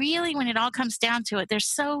 So really, when it all comes down to it, there's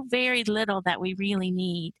so very little that we really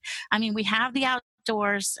need. I mean, we have the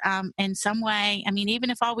outdoors in some way. I mean,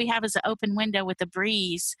 even if all we have is an open window with a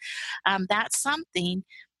breeze, that's something.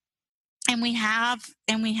 and we have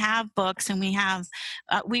books, and we have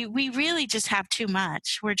we really just have too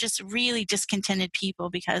much. We're just really discontented people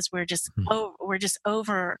because we're just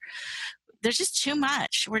over. There's just too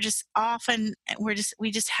much. We just have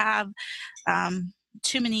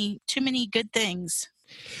too many good things.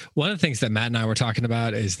 One of the things that Matt and I were talking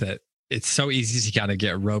about is that it's so easy to kind of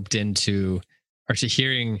get roped into, or to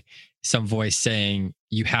hearing some voice saying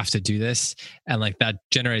you have to do this, and like that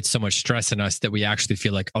generates so much stress in us that we actually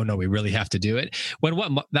feel like, oh no, we really have to do it, when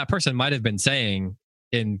what that person might have been saying,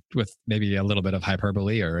 in with maybe a little bit of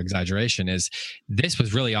hyperbole or exaggeration, is this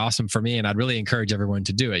was really awesome for me and I'd really encourage everyone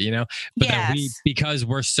to do it, but then because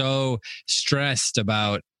we're so stressed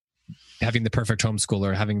about having the perfect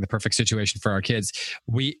homeschooler, having the perfect situation for our kids,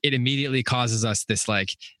 it immediately causes us this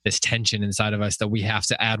tension inside of us that we have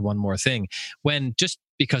to add one more thing, when just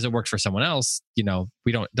because it worked for someone else,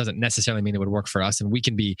 doesn't necessarily mean it would work for us. And we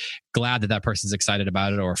can be glad that person's excited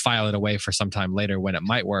about it, or file it away for some time later when it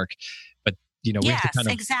might work. But we have to kind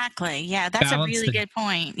of exactly. Yeah, that's a really good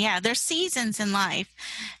point. Yeah, there's seasons in life,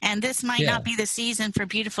 and this might not be the season for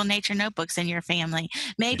beautiful nature notebooks in your family.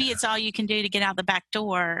 Maybe it's all you can do to get out the back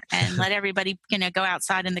door and let everybody go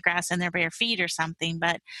outside in the grass in their bare feet or something.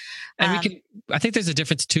 But I think there's a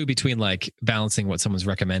difference too between like balancing what someone's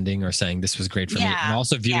recommending or saying this was great for me, and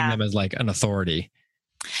also viewing them as like an authority.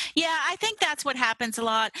 Yeah, I think that's what happens a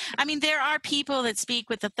lot. I mean, there are people that speak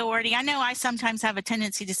with authority. I know I sometimes have a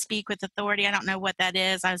tendency to speak with authority. I don't know what that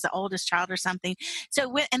is. I was the oldest child or something.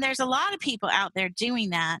 So, and there's a lot of people out there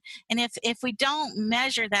doing that. And if we don't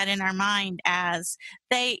measure that in our mind as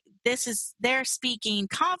they're speaking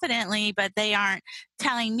confidently, but they aren't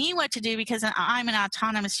telling me what to do because I'm an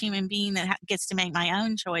autonomous human being that gets to make my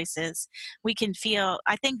own choices, we can feel,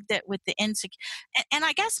 I think that with the insecure, and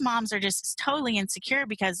I guess moms are just totally insecure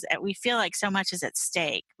because we feel like so much is at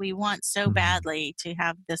stake. We want so badly to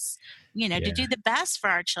have this, to do the best for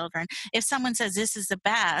our children. If someone says this is the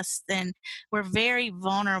best, then we're very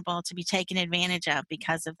vulnerable to be taken advantage of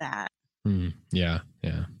because of that. Yeah.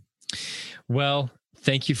 Well,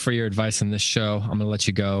 thank you for your advice on this show. I'm going to let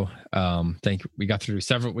you go. We got through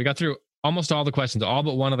almost all the questions, all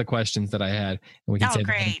but one of the questions that I had, and we can save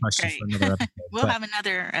the questions for another episode. We'll have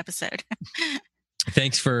another episode.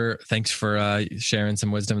 Thanks for sharing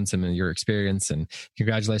some wisdom and some of your experience, and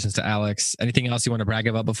congratulations to Alex. Anything else you want to brag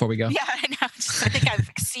about before we go? Yeah, I know. I think I've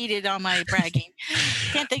exceeded on my bragging.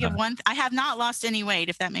 Can't think of one. I have not lost any weight,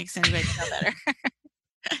 if that makes anybody feel better.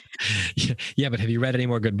 Yeah, but have you read any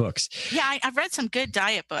more good books? Yeah, I've read some good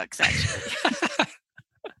diet books, actually.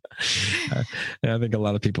 I think a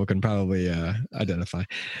lot of people can probably identify.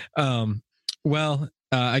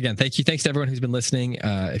 Again, thank you. Thanks to everyone who's been listening.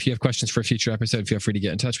 If you have questions for a future episode, feel free to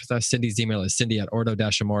get in touch with us. Cindy's email is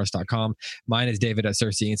cindy@ordo-amoris.com. Mine is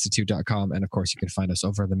david@cerseiinstitute.com. And of course, you can find us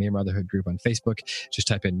over in the Mere Motherhood group on Facebook. Just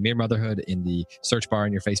type in Mere Motherhood in the search bar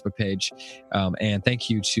on your Facebook page. And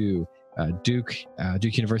thank you to Duke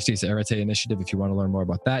University's Arete Initiative. If you want to learn more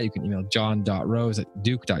about that, you can email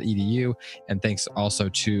john.rose@duke.edu. And thanks also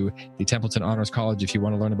to the Templeton Honors College. If you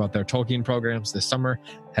want to learn about their Tolkien programs this summer,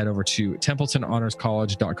 head over to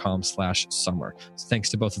templetonhonorscollege.com/summer. So thanks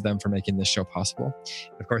to both of them for making this show possible.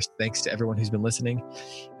 Of course, thanks to everyone who's been listening.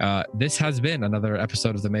 This has been another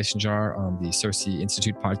episode of The Mason Jar on the Cersei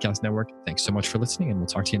Institute Podcast Network. Thanks so much for listening, and we'll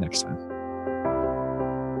talk to you next time.